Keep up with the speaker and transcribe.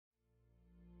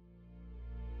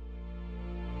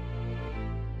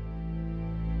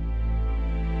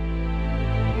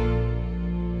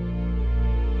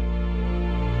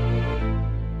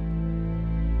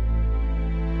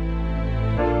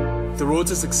road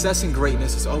to success and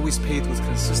greatness is always paved with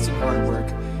consistent hard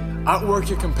work. Outwork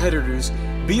your competitors,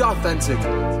 be authentic,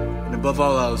 and above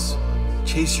all else,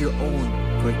 chase your own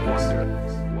greatness.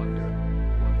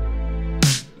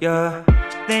 Yeah,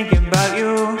 thinking about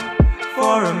you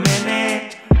for a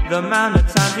minute. The amount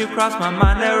of times you cross my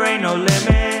mind, there ain't no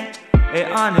limit. It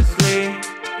honestly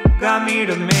got me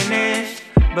diminished,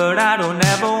 but I don't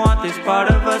ever want this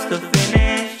part of us to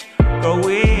finish. Girl,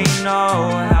 we know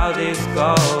how this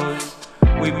goes.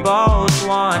 We both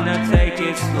wanna take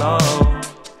it slow.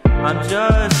 I'm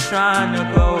just trying to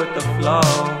go with the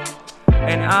flow,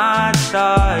 and I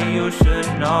thought you should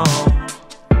know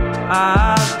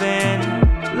I've been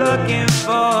looking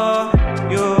for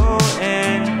you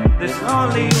in this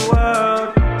lonely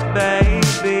world,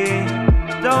 baby.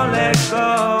 Don't let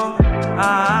go,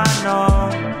 I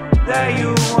know that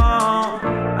you won't.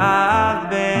 I've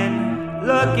been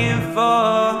looking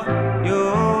for you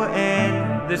in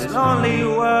this lonely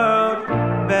world,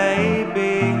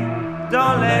 baby.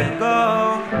 Don't let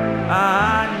go,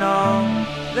 I know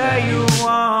that you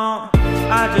won't.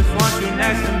 I just want you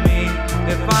next to me.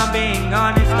 If I'm being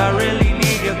honest, I really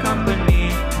need your company.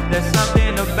 There's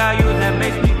something about you that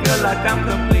makes me feel like I'm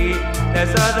complete.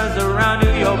 There's others around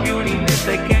you, your beautiness,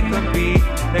 they can't compete.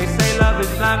 They say love is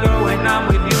blind, girl, when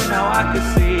I'm with you, now I can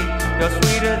see. You're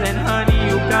sweeter than honey,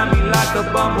 you got me like a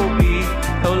bumblebee.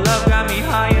 Your love got me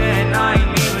higher and I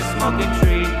ain't even smoking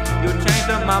tree. You changed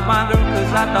up my mind, girl,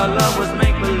 cause I thought love was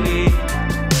make-believe.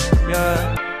 Yeah,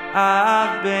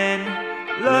 I've been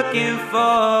looking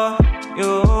for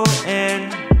you in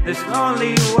this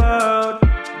lonely world,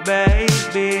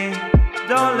 baby.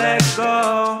 Don't let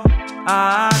go,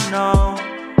 I know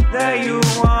that you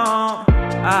won't.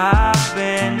 I've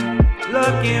been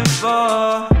looking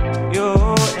for you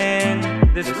in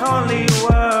this lonely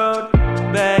world,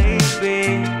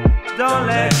 baby. Don't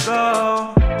let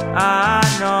go, I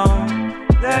know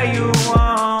that you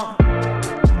won't.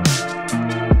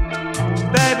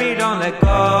 Baby, don't let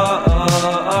go,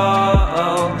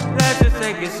 let's just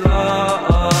take it slow.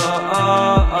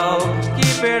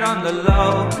 Keep it on the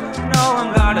low, no one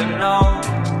gotta know.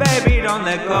 Baby, don't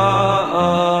let go,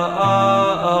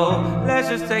 let's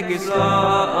just take it slow.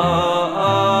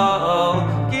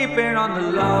 Keep it on the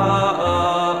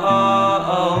low,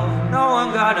 no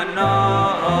one gotta know.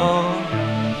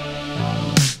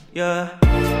 Yeah,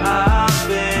 I've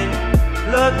been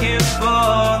looking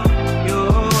for you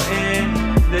in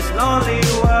this lonely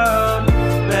world,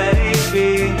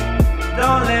 baby.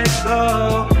 Don't let go,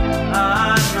 I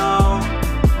know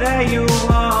that you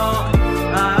won't.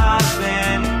 I've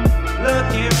been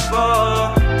looking for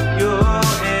you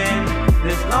in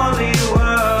this lonely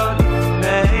world,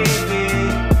 baby.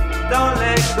 Don't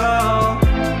let go,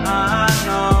 I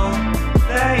know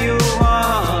that you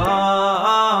won't.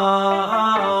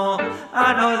 I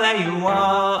know that you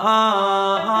won't.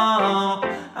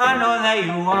 I know that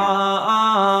you won't.